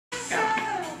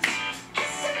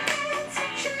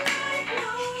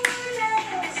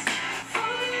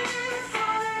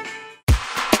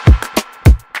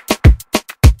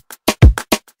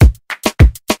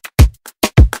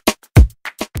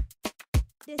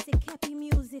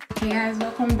Hey guys,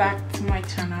 welcome back to my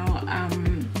channel.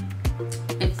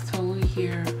 It's totally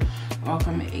here.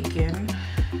 Welcome again.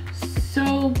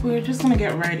 So we're just gonna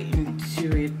get right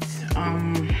into it.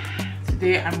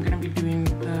 Today I'm gonna be doing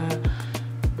the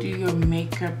do your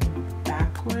makeup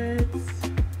backwards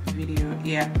video.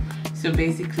 Yeah, so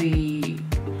basically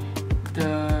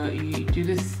you do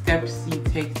the steps you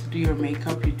take to do your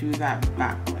makeup, you do that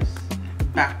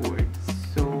backwards.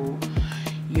 So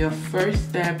your first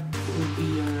step would be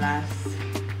your last,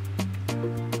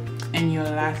 and your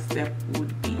last step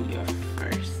would be your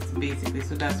first, basically.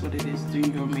 So that's what it is,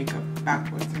 doing your makeup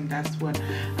backwards, and that's what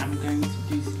I'm going to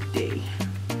do today.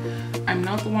 I'm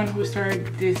not the one who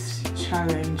started this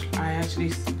challenge. I actually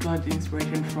got the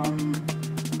inspiration from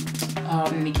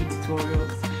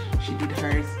Nikkietutorials. She did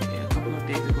hers a couple of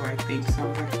days ago, I think. So I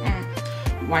was like,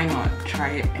 why not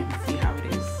try it and see how it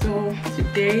is. So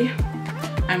today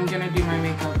I'm gonna do my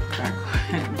makeup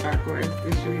backwards.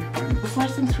 It should be fun. But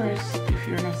first things first, if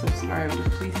you're not subscribed,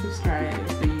 please subscribe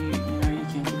so you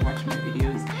can keep watching my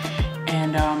videos,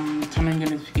 and turn on your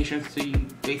notifications so you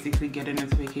basically get a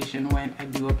notification when I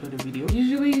do upload a video.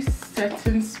 Usually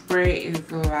setting spray is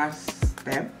the last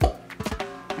step.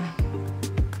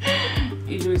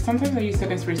 Usually, sometimes I use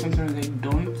setting spray, sometimes I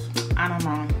don't. I don't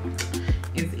know,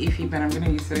 it's iffy, but I'm gonna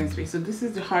use setting spray. So this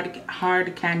is the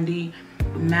hard candy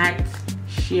matte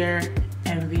sheer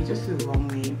envy, just a long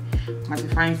name,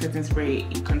 mattifying setting spray.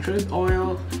 It controls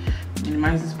oil,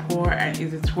 minimizes pore, and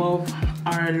is a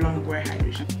 12-hour long wear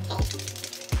hydration.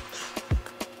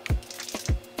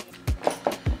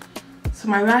 So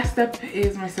my last step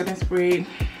is my setting spray,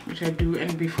 which I do,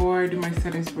 and before I do my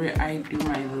setting spray I do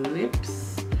my lips.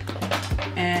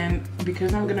 And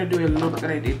because I'm gonna do a look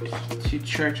that I did to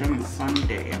church on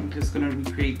Sunday, I'm just gonna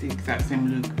recreate the exact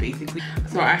same look basically.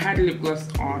 So I had lip gloss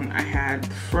on. I had,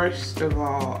 first of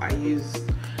all, I used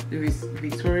this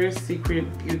Victoria's Secret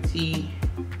Beauty,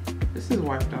 this is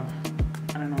wiped off,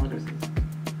 I don't know what this is,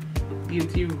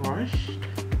 Beauty Rush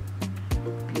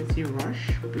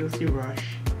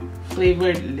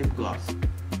flavored lip gloss.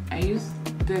 I used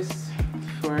this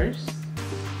first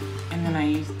and then I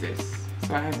used this.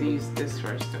 So I had to use this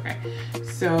first, okay?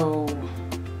 So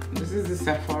this is the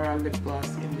Sephora lip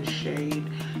gloss in the shade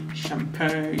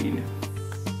Champagne.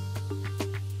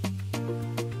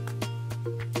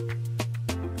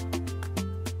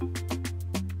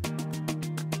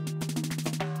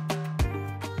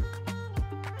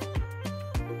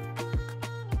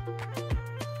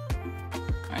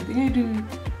 I think I do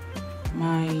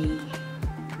my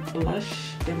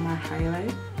blush, then my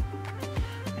highlight.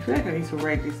 I feel like I need to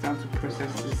write this down to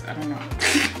process this. I don't know.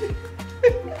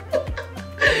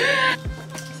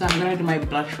 So I'm gonna do my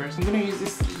blush first. I'm gonna use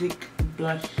this sleek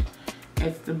blush.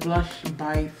 It's the Blush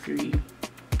by 3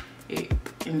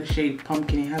 in the shade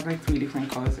Pumpkin. It has like 3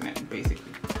 different colors in it,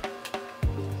 basically.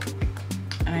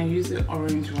 And I use the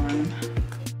orange one.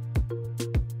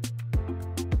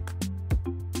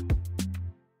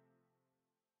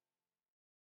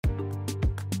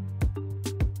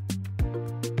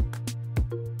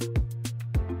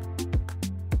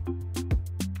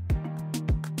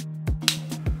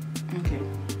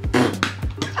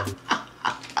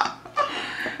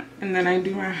 And then I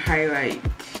do my highlight.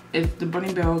 It's the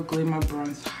Bunny Bell Glimmer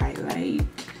Bronze Highlight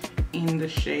in the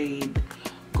shade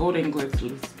Golden Glitz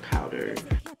Loose Powder.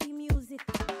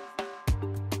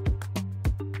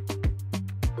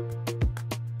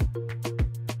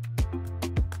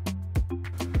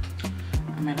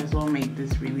 I might as well make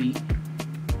this really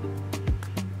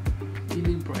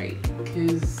bright,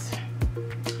 because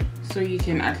so you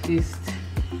can at least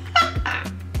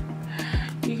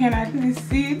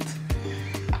see it.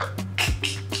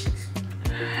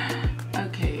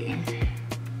 Okay.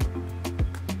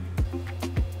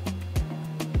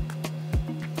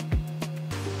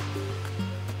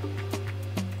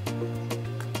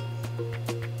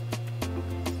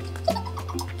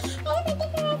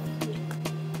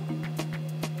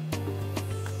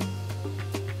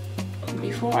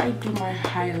 Before I do my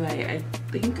highlight, I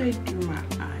think I do my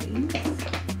eyes.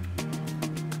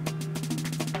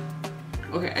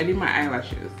 Okay, I did my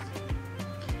eyelashes.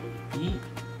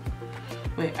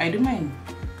 Wait, I do my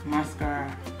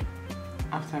mascara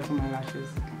after I do my lashes.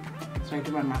 So I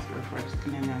do my mascara first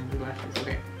and then I do lashes.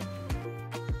 Okay.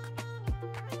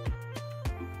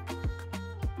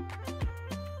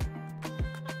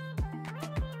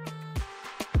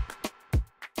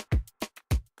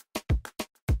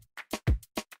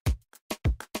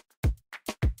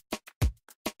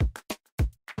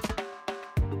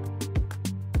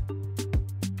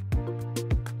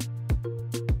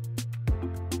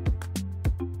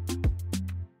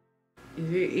 Is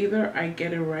it either I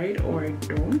get it right or I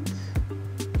don't.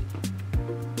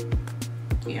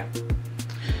 Yeah.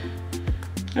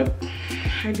 Yep.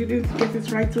 I didn't get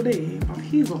it right today, but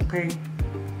he's okay.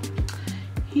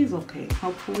 He's okay.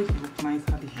 Hopefully he looks nice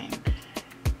at the end.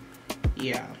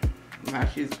 Yeah.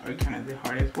 Lashes are kind of the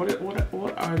hardest.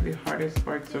 What are the hardest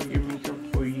parts of your makeup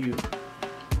for you?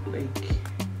 Like,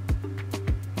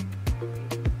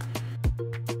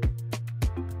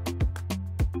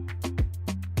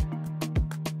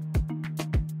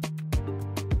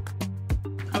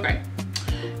 okay,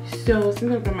 so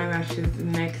since I've done my lashes, the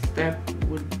next step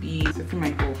would be setting my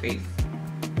whole face.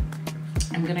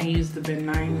 I'm gonna use the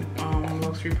benign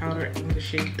luxury powder in the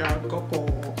shade Dark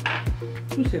Cocoa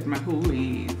to set my whole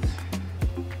face.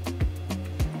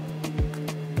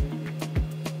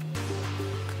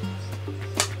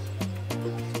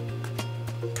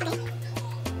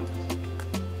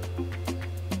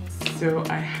 So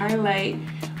I highlight,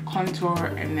 contour,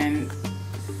 and then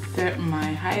set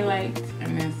my highlight,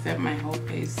 and then set my whole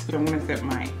face. So I'm gonna set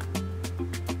my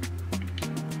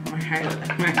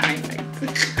highlight.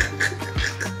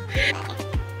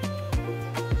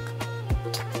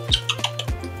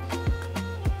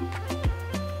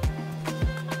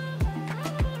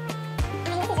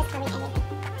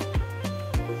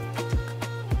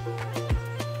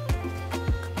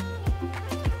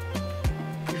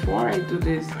 Before I do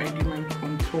this, I do my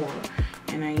contour,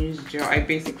 and I use gel. I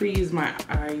basically use my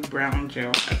eyebrow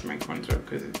gel as my contour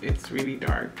because it's really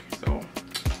dark. So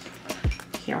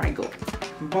here I go.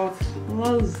 But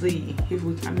let's see if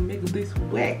we can make this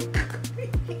work.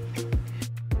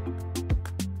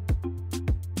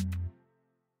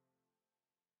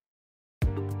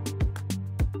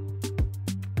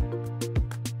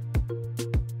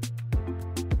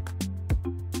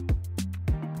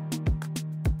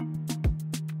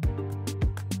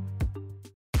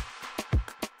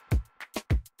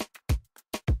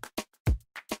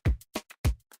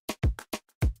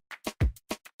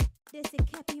 This is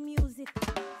Cappy Music.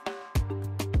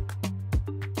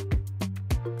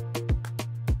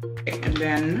 And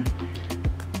then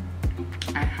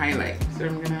I highlight. So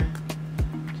I'm gonna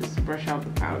just brush out the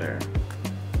powder.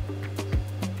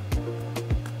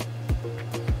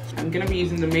 I'm gonna be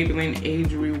using the Maybelline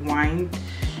Age Rewind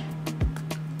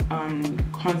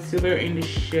concealer in the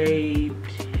shade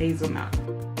Hazelnut.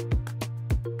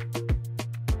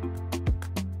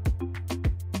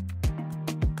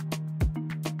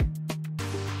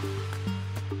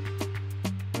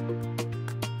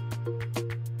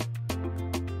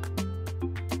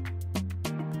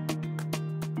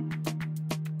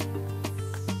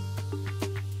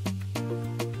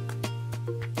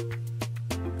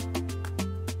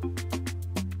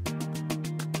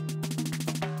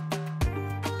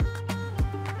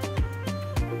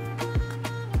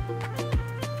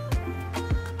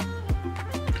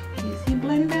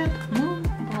 Blended, no,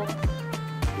 but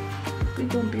we're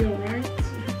gonna be alright.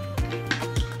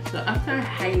 So after I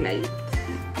highlight,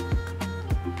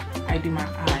 I do my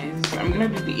eyes. So I'm gonna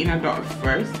do the inner dot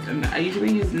first, and I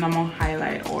usually use normal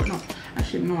highlight, or no,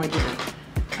 actually no, I didn't.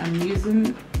 I'm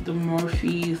using the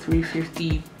Morphe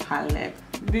 350 palette.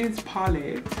 This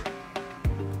palette.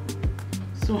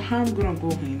 So how I'm gonna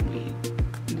go in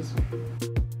with this one.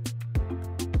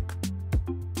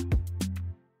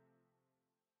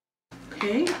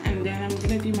 Okay, and then I'm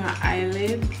gonna do my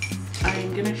eyelids.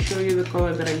 I'm gonna show you the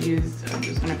color that I used. I'm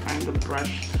just gonna find the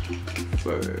brush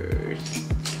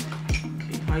first.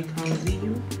 Okay, I can't see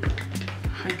you.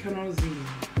 I cannot see you.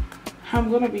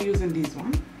 I'm gonna be using this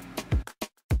one.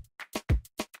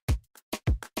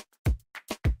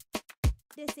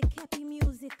 This is Cappy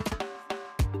Music.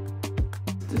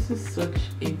 This is such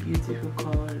a beautiful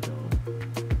color though.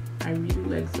 I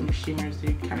really like some shimmers, so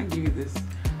it kind of give you this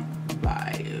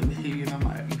vibe, if you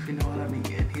know what I mean.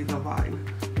 It's a vibe.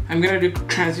 I'm gonna do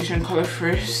transition color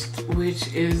first,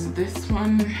 which is this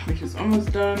one, which is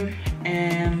almost done,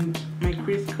 and my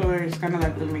crease color is kind of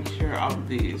like the mixture of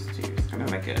these two. It's kind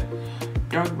of like a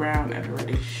dark brown and a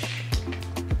reddish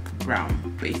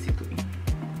brown, basically.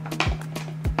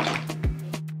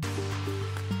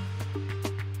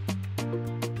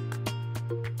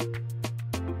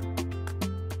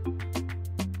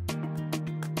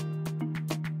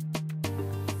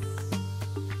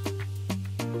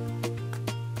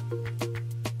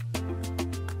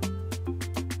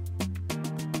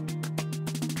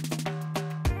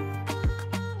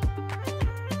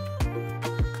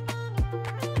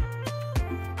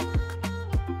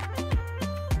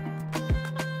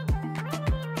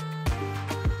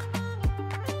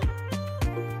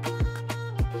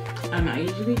 And I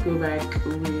usually go back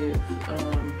with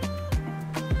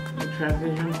the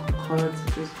transition color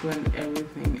to just blend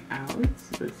everything out.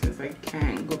 But since I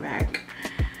can't go back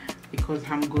because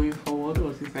I'm going forward,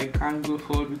 or since I can't go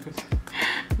forward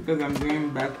because I'm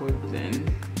going backwards,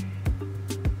 then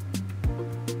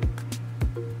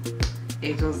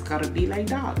it just gotta be like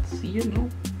that, you know.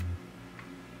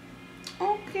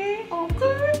 Okay.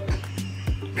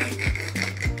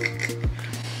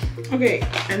 Okay,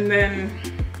 and then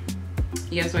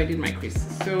yeah, so I did my crease.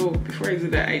 So before I do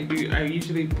that, I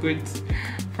usually put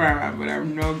primer, but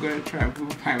I'm not gonna try to put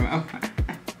primer.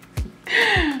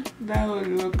 That would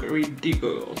look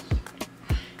ridiculous.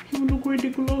 It would look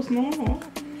ridiculous, no.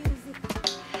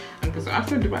 Okay, so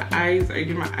after I do my eyes, I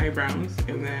do my eyebrows,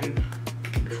 and then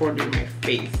before doing my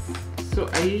face. So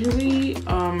I usually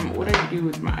what I do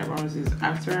with my eyebrows is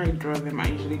after I draw them, I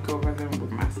usually cover them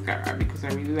with mascara because I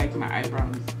really like my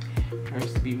eyebrows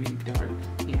to be really dark.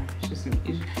 Yeah, it's just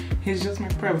me. It's just my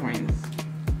preference.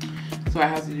 So I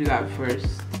have to do that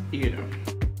first, you know.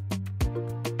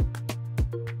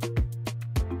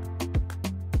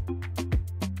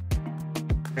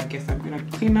 I guess I'm gonna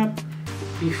clean up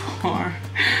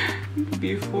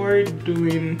before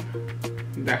doing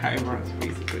the eyebrows,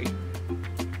 basically.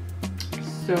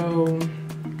 So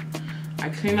I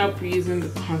clean up using the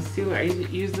concealer. I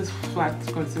use this flat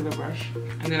concealer brush,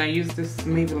 and then I use this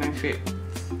Maybelline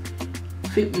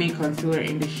Fit Me concealer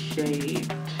in the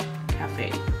shade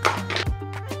Cafe.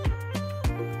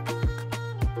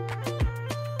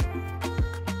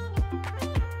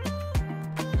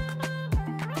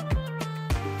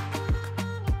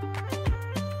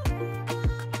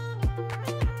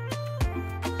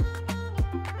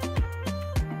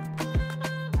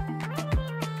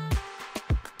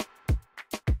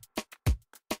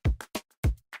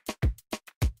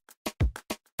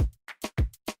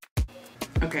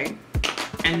 Okay,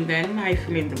 and then I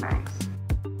fill in the brows.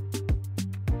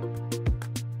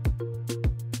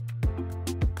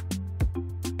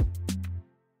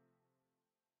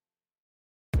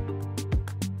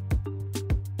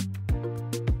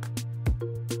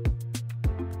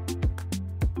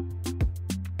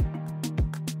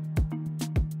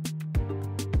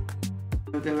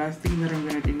 The last thing that I'm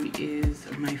gonna do is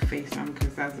my face now,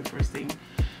 because that's the first thing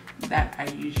that I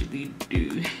usually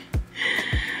do.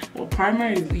 Well, primer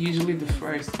is usually the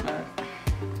first, but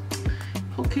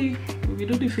okay, we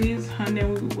do the face and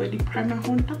then we wear the primer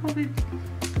on top of it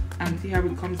and see how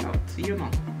it comes out. You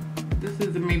know, this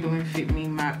is the Maybelline Fit Me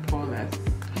Matte Poreless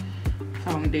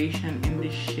foundation in the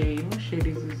shade. What shade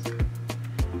is this?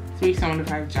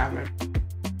 375 Java.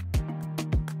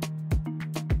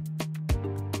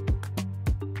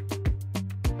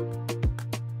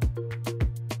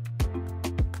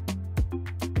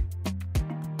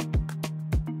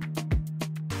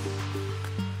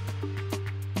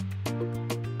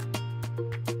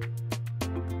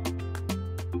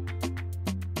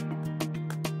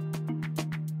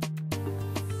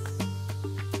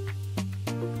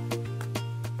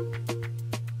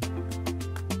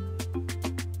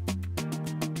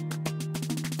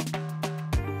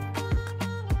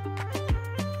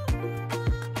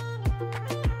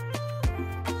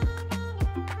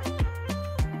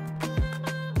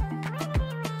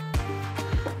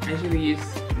 I usually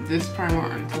use this primer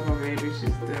on top of it, which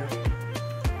is the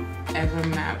Ever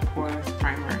Matte Poreless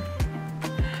Primer.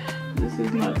 This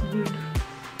is not good.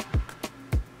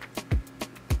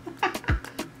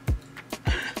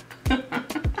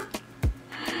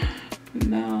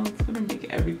 No, it's gonna make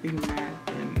everything matte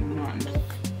and not.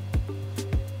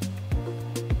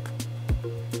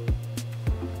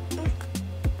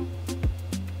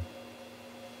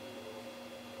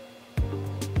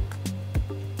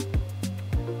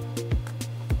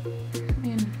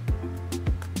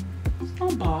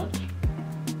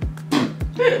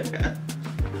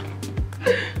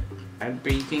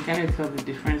 But you can kind of tell the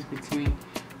difference between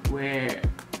where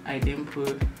I didn't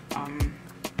put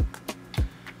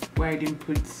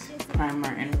primer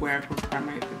and where I put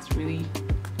primer.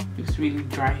 It's really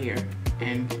dry here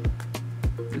and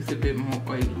it's a bit more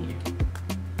oily here.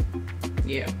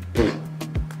 Yeah.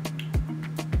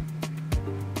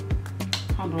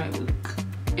 How do I look?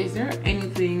 Is there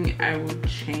anything I would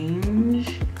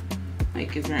change?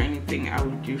 Like, is there anything I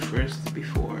would do first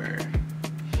before?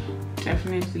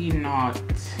 Definitely not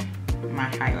my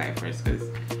highlight first, because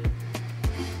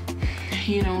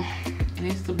you know, it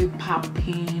needs to be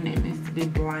popping, it needs to be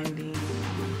blinding.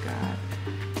 Oh my god,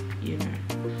 you know.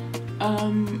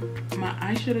 My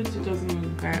eyeshadow too doesn't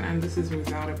look bad, and this is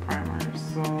without a primer,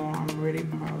 so I'm really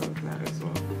proud of that as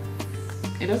well.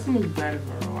 It doesn't look bad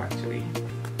overall, actually.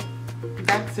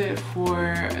 That's it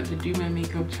for the Do My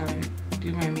Makeup challenge.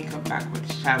 do my makeup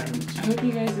backwards challenge. I hope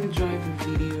you guys enjoyed the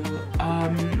video.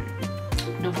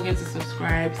 Don't forget to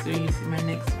subscribe so you see my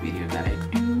next video that I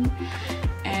do.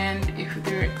 And if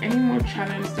there are any more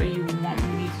challenges that you want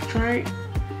me to try,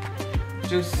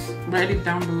 just write it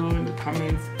down below in the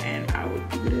comments and I will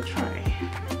give it a try.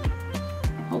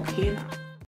 Okay now.